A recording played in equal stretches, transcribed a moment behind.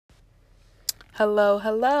Hello,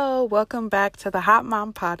 hello. Welcome back to the Hot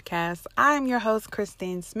Mom Podcast. I'm your host,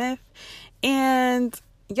 Christine Smith. And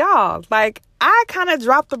y'all, I kind of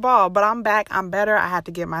dropped the ball, but I'm back. I'm better. I had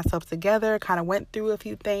to get myself together, kind of went through a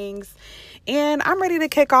few things. And I'm ready to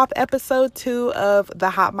kick off episode 2 of the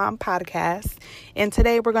Hot Mom Podcast. And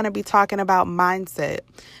today we're going to be talking about mindset.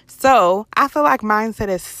 So I feel like mindset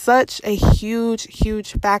is such a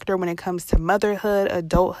huge factor when it comes to motherhood,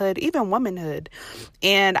 adulthood, even womanhood.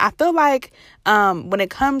 And I feel like when it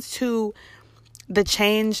comes to the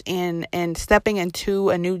change and stepping into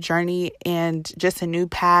a new journey and just a new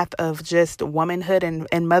path of just womanhood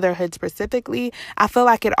and motherhood specifically, I feel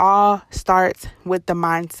like it all starts with the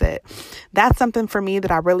mindset. That's something for me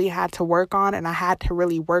that I really had to work on and I had to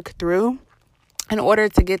really work through in order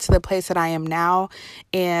to get to the place that I am now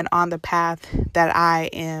and on the path that I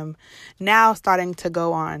am now starting to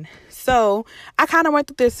go on. So I kind of went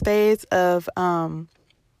through this phase of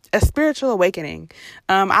a spiritual awakening.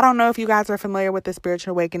 I don't know if you guys are familiar with the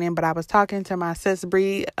spiritual awakening, but I was talking to my sis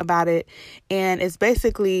Bree about it, and it's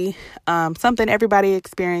basically something everybody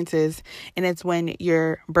experiences, and it's when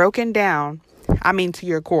you're broken down. I mean, to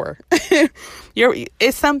your core.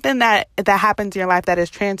 It's something that happens in your life that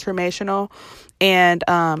is transformational, and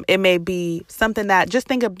it may be something that, just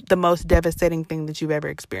think of the most devastating thing that you've ever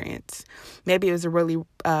experienced. Maybe it was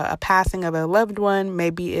a passing of a loved one.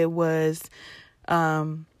 Maybe it was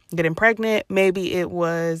getting pregnant. Maybe it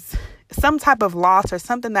was some type of loss or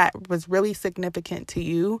something that was really significant to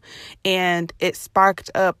you, and it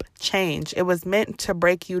sparked up change. It was meant to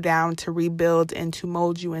break you down, to rebuild, and to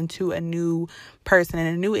mold you into a new person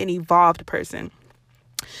and a new and evolved person.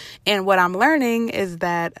 And what I'm learning is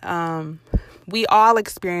that we all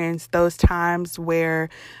experience those times where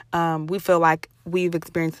we feel like we've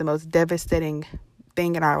experienced the most devastating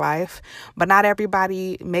thing in our life, but not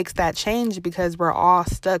everybody makes that change because we're all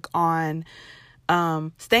stuck on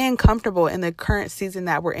staying comfortable in the current season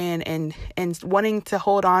that we're in and wanting to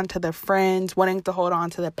hold on to the friends, wanting to hold on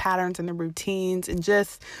to the patterns and the routines and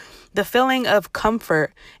just the feeling of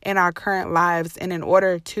comfort in our current lives. And in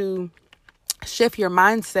order to shift your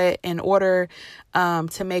mindset, in order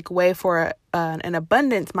to make way for an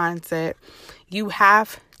abundance mindset, you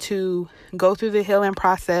have to go through the healing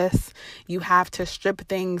process. You have to strip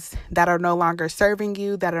things that are no longer serving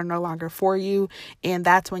you, that are no longer for you. And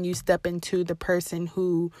that's when you step into the person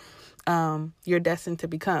who you're destined to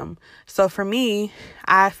become. So for me,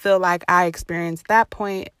 I feel like I experienced that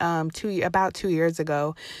point about 2 years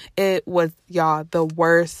ago. It was, y'all, the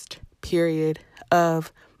worst period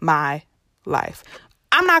of my life.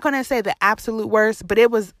 I'm not going to say the absolute worst, but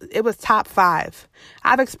it was top 5.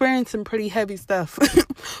 I've experienced some pretty heavy stuff,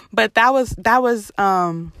 but that was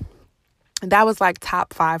like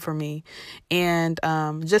top 5 for me. And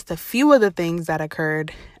just a few of the things that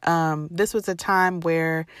occurred. This was a time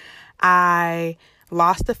where I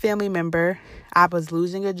lost a family member. I was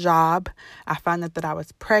losing a job. I found out that I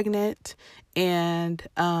was pregnant, and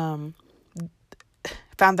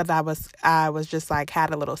found that I was just like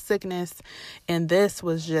had a little sickness, and this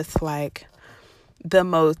was just like the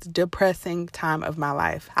most depressing time of my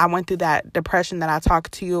life. I went through that depression that I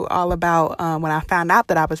talked to you all about when I found out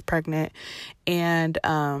that I was pregnant, and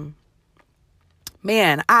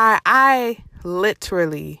man, I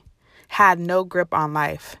literally had no grip on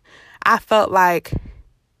life. I felt like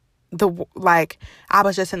I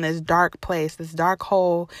was just in this dark place, this dark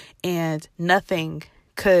hole, and nothing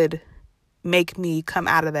could make me come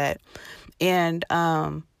out of that. And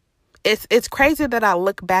it's crazy that I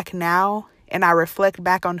look back now and I reflect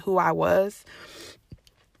back on who I was,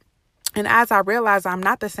 and as I realize I'm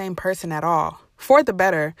not the same person at all, for the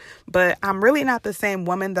better, but I'm really not the same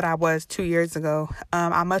woman that I was 2 years ago.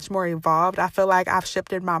 I'm much more evolved. I feel like I've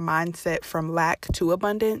shifted my mindset from lack to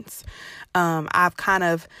abundance.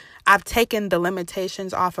 I've taken the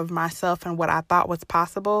limitations off of myself and what I thought was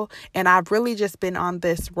possible. And I've really just been on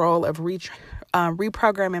this role of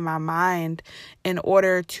reprogramming my mind in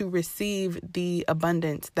order to receive the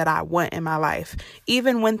abundance that I want in my life.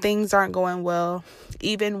 Even when things aren't going well,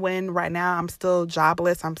 even when right now I'm still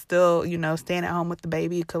jobless, I'm still, staying at home with the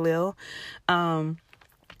baby, Khalil.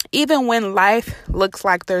 Even when life looks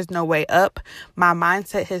like there's no way up, my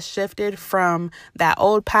mindset has shifted from that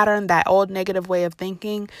old pattern, that old negative way of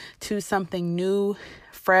thinking, to something new,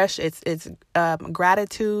 fresh. It's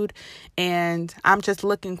gratitude, and I'm just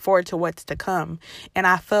looking forward to what's to come. And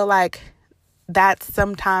I feel like that's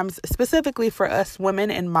sometimes, specifically for us women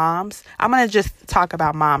and moms, I'm going to just talk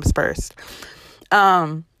about moms first.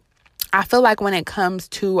 I feel like when it comes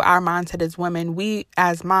to our mindset as women, we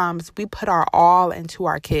as moms, we put our all into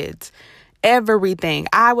our kids. Everything.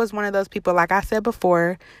 I was one of those people, like I said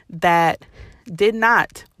before, that did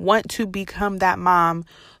not want to become that mom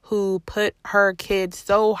who put her kids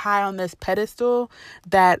so high on this pedestal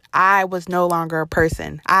that I was no longer a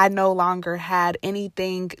person. I no longer had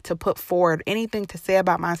anything to put forward, anything to say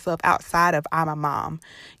about myself outside of I'm a mom,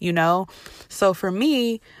 you know? So for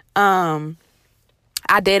me,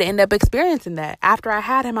 I did end up experiencing that. After I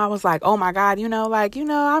had him, I was like, oh my God,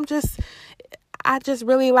 I just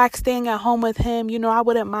really like staying at home with him. I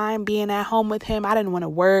wouldn't mind being at home with him. I didn't want to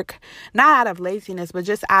work, not out of laziness, but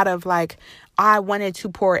just out of I wanted to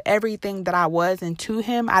pour everything that I was into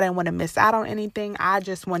him. I didn't want to miss out on anything. I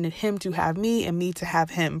just wanted him to have me and me to have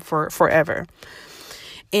him for forever.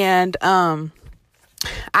 And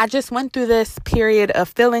I just went through this period of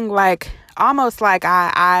feeling almost like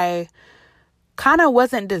I kind of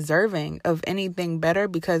wasn't deserving of anything better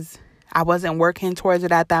because I wasn't working towards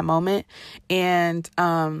it at that moment. And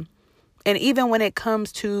even when it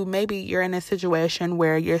comes to maybe you're in a situation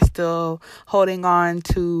where you're still holding on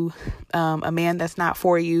to a man that's not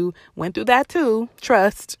for you, went through that too,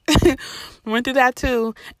 trust, went through that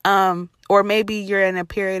too. Or maybe you're in a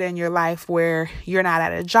period in your life where you're not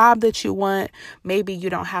at a job that you want. Maybe you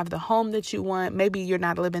don't have the home that you want. Maybe you're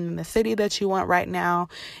not living in the city that you want right now.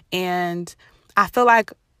 And I feel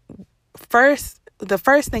like the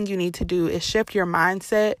first thing you need to do is shift your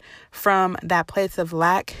mindset from that place of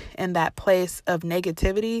lack and that place of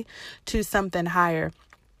negativity to something higher.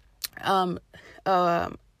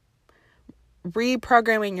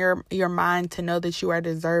 Reprogramming your mind to know that you are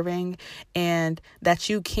deserving and that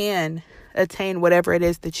you can attain whatever it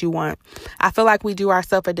is that you want. I feel like we do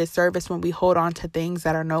ourselves a disservice when we hold on to things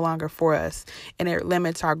that are no longer for us, and it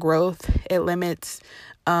limits our growth. It limits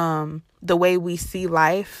the way we see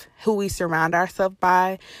life, who we surround ourselves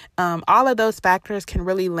by. All of those factors can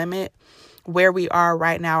really limit where we are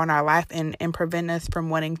right now in our life and prevent us from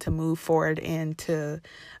wanting to move forward and to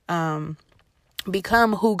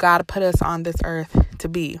become who God put us on this earth to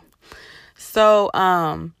be. So,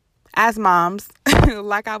 as moms,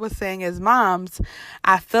 like I was saying, as moms,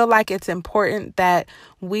 I feel like it's important that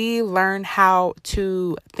we learn how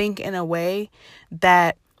to think in a way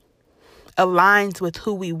that aligns with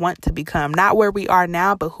who we want to become, not where we are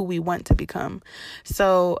now, but who we want to become.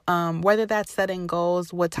 So, whether that's setting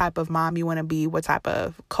goals, what type of mom you want to be, what type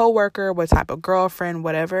of coworker, what type of girlfriend,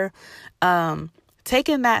 whatever,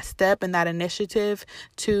 taking that step and that initiative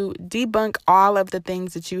to debunk all of the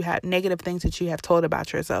things that you have, negative things that you have told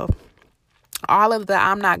about yourself. All of the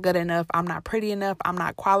I'm not good enough, I'm not pretty enough, I'm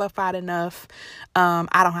not qualified enough, I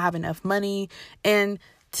don't have enough money. And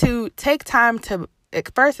to take time to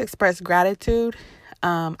first express gratitude.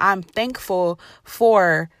 I'm thankful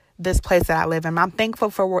for this place that I live in. I'm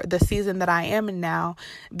thankful for the season that I am in now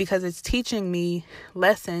because it's teaching me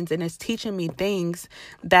lessons and it's teaching me things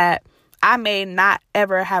that I may not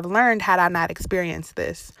ever have learned had I not experienced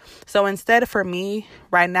this. So instead, for me,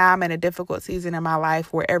 right now, I'm in a difficult season in my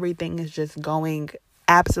life where everything is just going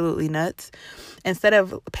absolutely nuts. Instead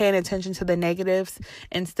of paying attention to the negatives,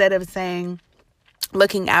 instead of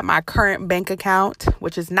looking at my current bank account,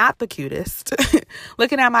 which is not the cutest,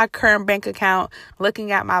 looking at my current bank account,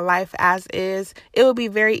 looking at my life as is, it would be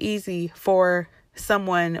very easy for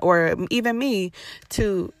someone or even me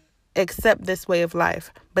to accept this way of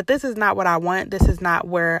life. But this is not what I want. This is not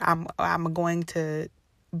where I'm going to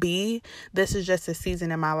be. This is just a season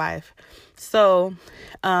in my life. So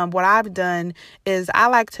what I've done is I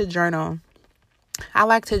like to journal. I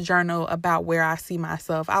like to journal about where I see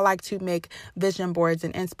myself. I like to make vision boards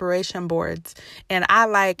and inspiration boards. And I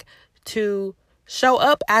like to show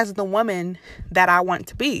up as the woman that I want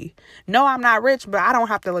to be. No, I'm not rich, but I don't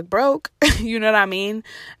have to look broke. You know what I mean?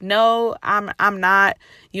 No, I'm not,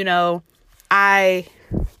 I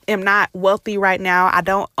am not wealthy right now. I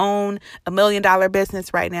don't own $1 million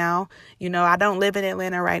business right now. I don't live in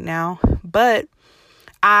Atlanta right now, but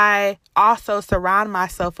I also surround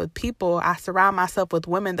myself with people. I surround myself with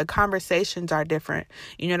women. The conversations are different.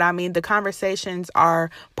 You know what I mean? The conversations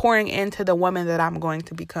are pouring into the woman that I'm going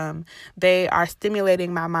to become. They are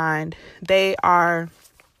stimulating my mind. They are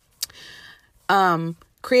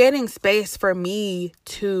creating space for me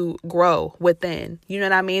to grow within. You know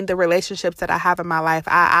what I mean? The relationships that I have in my life,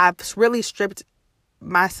 I've really stripped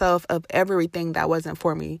myself of everything that wasn't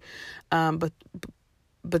for me. But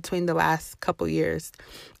between the last couple years,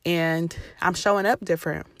 and I'm showing up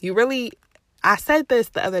different. I said this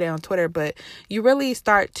the other day on Twitter, but you really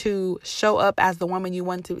start to show up as the woman you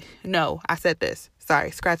want to. No, I said this.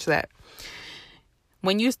 Sorry, scratch that.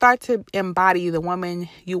 When you start to embody the woman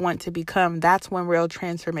you want to become, that's when real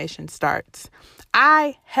transformation starts.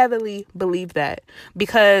 I heavily believe that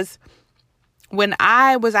because when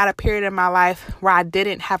I was at a period in my life where I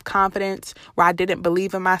didn't have confidence, where I didn't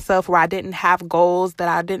believe in myself, where I didn't have goals, that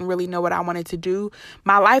I didn't really know what I wanted to do,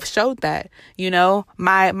 my life showed that.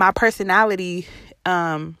 My personality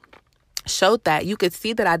showed that. You could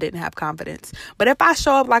see that I didn't have confidence. But if I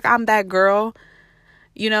show up like I'm that girl,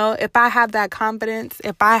 if I have that confidence,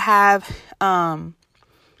 if I have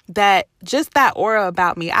that aura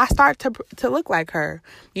about me, I start to look like her.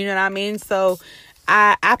 You know what I mean? So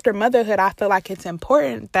after motherhood, I feel like it's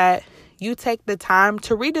important that you take the time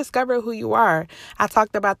to rediscover who you are. I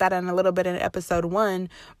talked about that in a little bit in episode 1,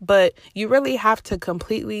 but you really have to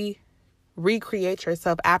completely recreate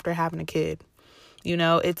yourself after having a kid.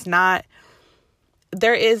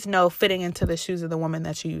 There is no fitting into the shoes of the woman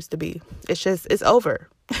that you used to be. It's over.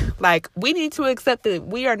 Like, we need to accept that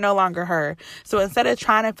we are no longer her. So instead of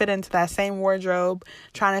trying to fit into that same wardrobe,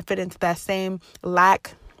 trying to fit into that same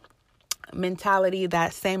lack mentality,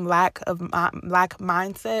 that same lack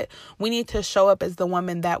mindset, we need to show up as the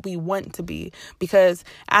woman that we want to be. Because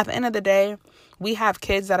at the end of the day, we have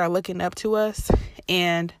kids that are looking up to us.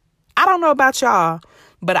 And I don't know about y'all,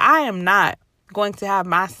 but I am not going to have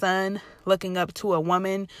my son looking up to a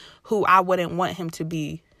woman who I wouldn't want him to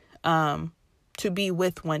be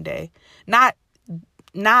with one day. Not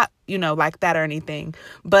like that or anything,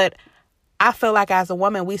 but I feel like as a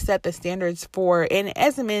woman, we set the standards for, and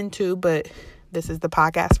as men too, but this is the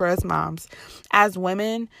podcast for us moms. As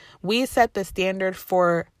women, we set the standard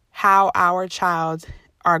for how our child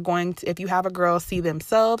are going to, if you have a girl, see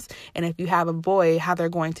themselves, and if you have a boy, how they're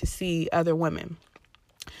going to see other women.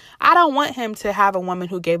 I don't want him to have a woman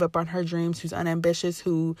who gave up on her dreams, who's unambitious,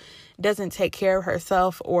 who doesn't take care of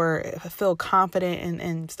herself or feel confident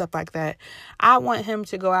and stuff like that. I want him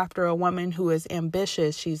to go after a woman who is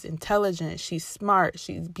ambitious. She's intelligent. She's smart.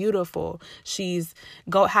 She's beautiful.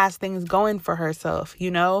 Has things going for herself,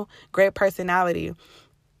 great personality.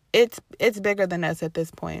 It's bigger than us at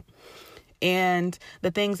this point. And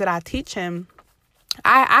the things that I teach him,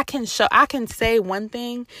 I can say one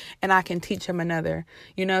thing and I can teach him another,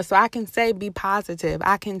 so I can say, be positive.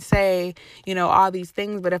 I can say, all these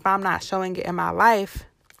things, but if I'm not showing it in my life,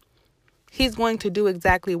 he's going to do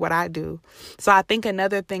exactly what I do. So I think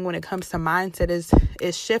another thing when it comes to mindset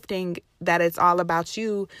is shifting, that it's all about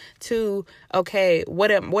you to, okay,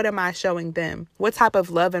 what am I showing them? What type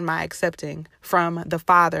of love am I accepting from the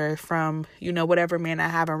father, from, whatever man I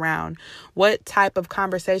have around? What type of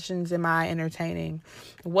conversations am I entertaining?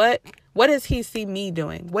 What does he see me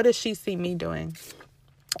doing? What does she see me doing?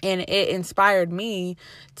 And it inspired me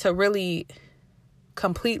to really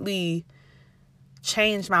completely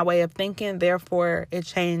change my way of thinking. Therefore, it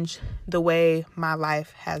changed the way my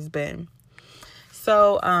life has been.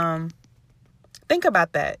 So, think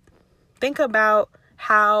about that. Think about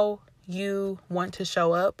how you want to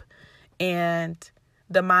show up and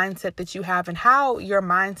the mindset that you have, and how your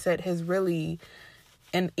mindset has really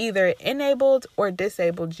either enabled or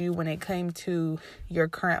disabled you when it came to your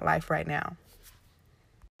current life right now.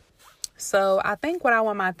 So I think what I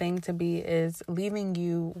want my thing to be is leaving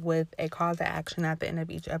you with a call to action at the end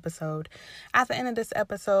of each episode. At the end of this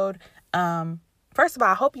episode, first of all,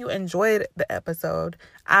 I hope you enjoyed the episode.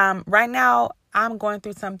 Right now, I'm going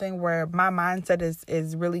through something where my mindset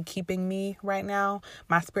is really keeping me right now,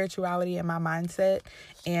 my spirituality and my mindset,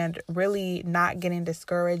 and really not getting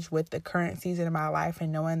discouraged with the current season of my life,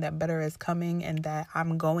 and knowing that better is coming, and that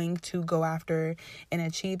I'm going to go after and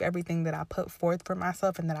achieve everything that I put forth for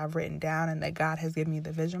myself and that I've written down and that God has given me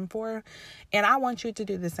the vision for. And I want you to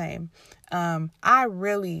do the same. I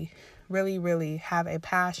really, really, really have a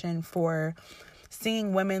passion for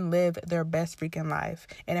seeing women live their best freaking life.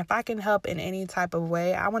 And if I can help in any type of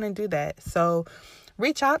way, I want to do that. So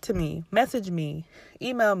reach out to me, message me,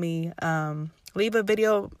 email me, leave a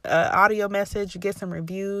video, audio message, get some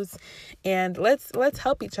reviews, and let's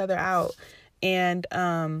help each other out. And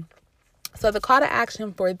so the call to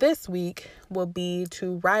action for this week will be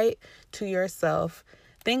to write to yourself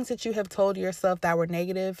things that you have told yourself that were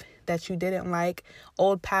negative, that you didn't like,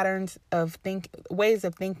 old patterns of ways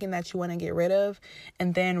of thinking that you want to get rid of,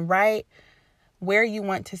 and then write where you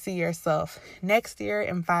want to see yourself next year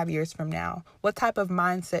and 5 years from now. What type of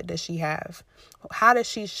mindset does she have? How does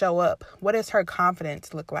she show up? What does her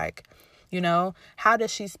confidence look like? How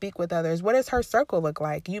does she speak with others? What does her circle look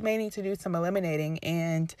like? You may need to do some eliminating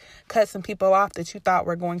and cut some people off that you thought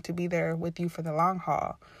were going to be there with you for the long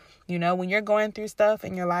haul. When you're going through stuff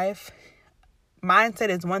in your life, mindset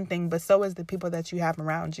is one thing, but so is the people that you have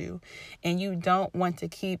around you. And you don't want to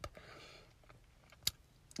keep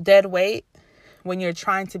dead weight when you're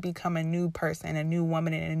trying to become a new person, a new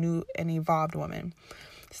woman, and an evolved woman.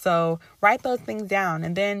 So write those things down,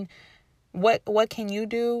 and then What can you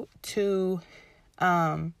do to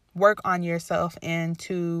work on yourself and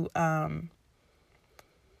to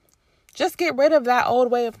just get rid of that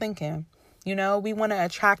old way of thinking? You know, we want to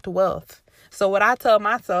attract wealth. So what I tell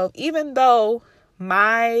myself, even though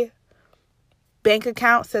my bank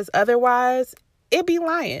account says otherwise, it be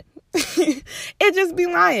lying. It just be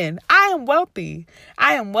lying. I am wealthy.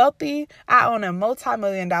 I own a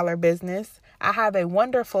multi-million-dollar business. I have a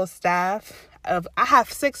wonderful staff. I have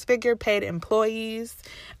 6-figure paid employees.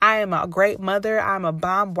 I am a great mother. I'm a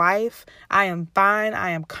bomb wife. I am fine.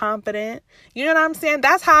 I am confident. You know what I'm saying?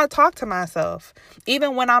 That's how I talk to myself,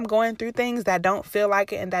 even when I'm going through things that don't feel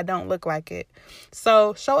like it and that don't look like it.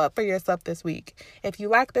 So show up for yourself this week. If you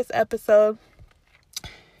like this episode,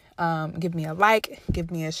 give me a like,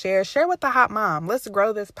 give me a share with the hot mom. Let's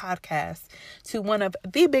grow this podcast to one of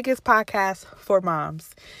the biggest podcasts for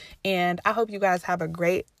moms. And I hope you guys have a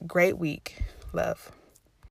great, great week. Love.